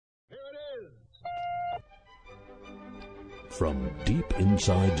from deep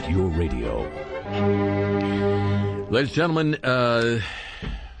inside your radio. Ladies and gentlemen,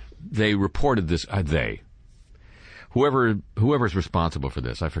 they reported this. Whoever's responsible for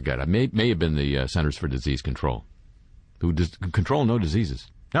this, I forget. It may have been the Centers for Disease Control, who control no diseases.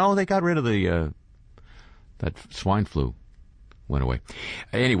 No, they got rid of that swine flu. Went away.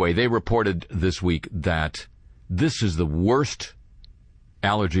 Anyway, they reported this week that this is the worst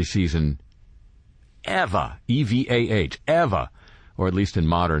allergy season ever, EVAH, ever, or at least in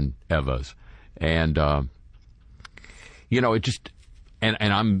modern evas. And, it just, and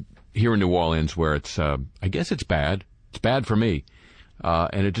I'm here in New Orleans where it's, I guess it's bad. It's bad for me.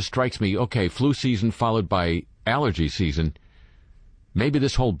 And it just strikes me, okay, flu season followed by allergy season. Maybe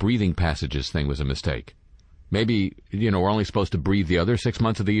this whole breathing passages thing was a mistake. Maybe, we're only supposed to breathe the other 6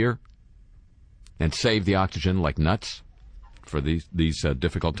 months of the year and save the oxygen like nuts for these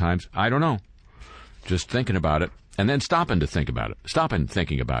difficult times. I don't know. Just thinking about it and then stopping to think about it. Stopping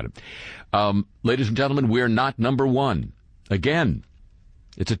thinking about it. Ladies and gentlemen, we're not number one. Again,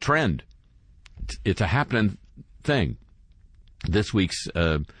 it's a trend. It's a happening thing. This week's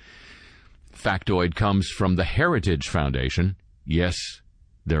factoid comes from the Heritage Foundation. Yes,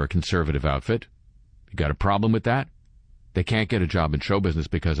 they're a conservative outfit. You got a problem with that? They can't get a job in show business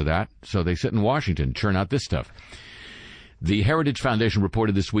because of that, so they sit in Washington and churn out this stuff. The Heritage Foundation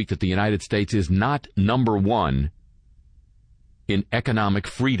reported this week that the United States is not number one in economic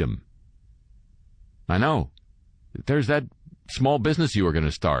freedom. I know. There's that small business you were going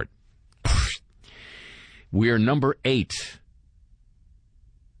to start. We are number 8.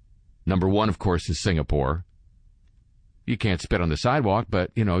 Number 1, of course, is Singapore. You can't spit on the sidewalk,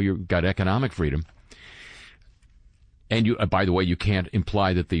 but, you've got economic freedom. And by the way, you can't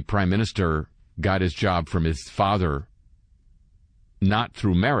imply that the prime minister got his job from his father not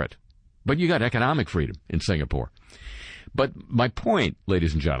through merit, but you got economic freedom in Singapore. But my point,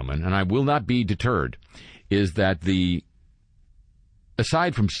 ladies and gentlemen, and I will not be deterred, is that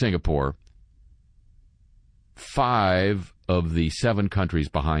aside from Singapore, 5 of the 7 countries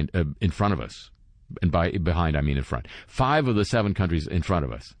in front of us, and by behind I mean in front, 5 of the 7 countries in front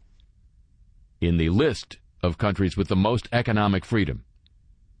of us in the list of countries with the most economic freedom.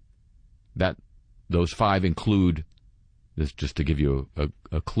 Those 5 include, this just to give you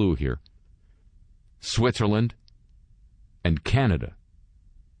a clue here, Switzerland and Canada.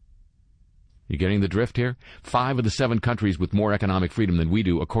 You getting the drift here? 5 of the 7 countries with more economic freedom than we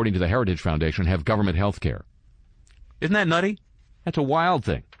do, according to the Heritage Foundation, have government health care. Isn't that nutty? That's a wild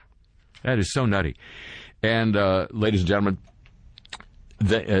thing. That is so nutty. And, ladies and gentlemen,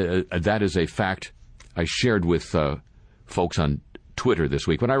 that is a fact I shared with folks on Twitter this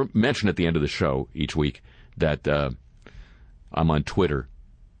week. When I mention at the end of the show each week that I'm on Twitter,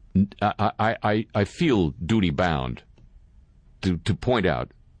 I feel duty-bound to point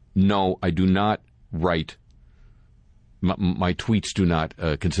out, no, I do not write, my tweets do not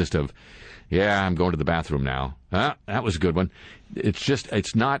consist of, yeah, I'm going to the bathroom now. That was a good one.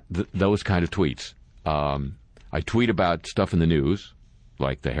 It's not those kind of tweets. I tweet about stuff in the news,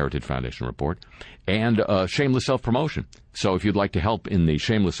 like the Heritage Foundation report, and shameless self-promotion. So if you'd like to help in the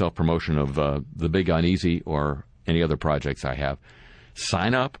shameless self-promotion of The Big Uneasy or any other projects I have,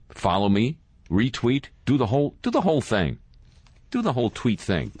 sign up, follow me, retweet, do the whole thing. Do the whole tweet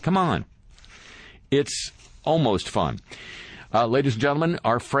thing. Come on. It's almost fun. Ladies and gentlemen,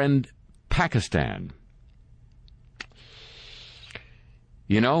 our friend Pakistan.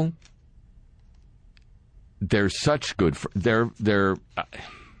 They're such good. They're.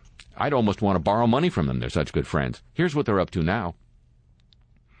 I'd almost want to borrow money from them. They're such good friends. Here's what they're up to now.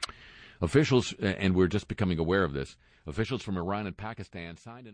 Officials, and we're just becoming aware of this. Officials from Iran and Pakistan signed an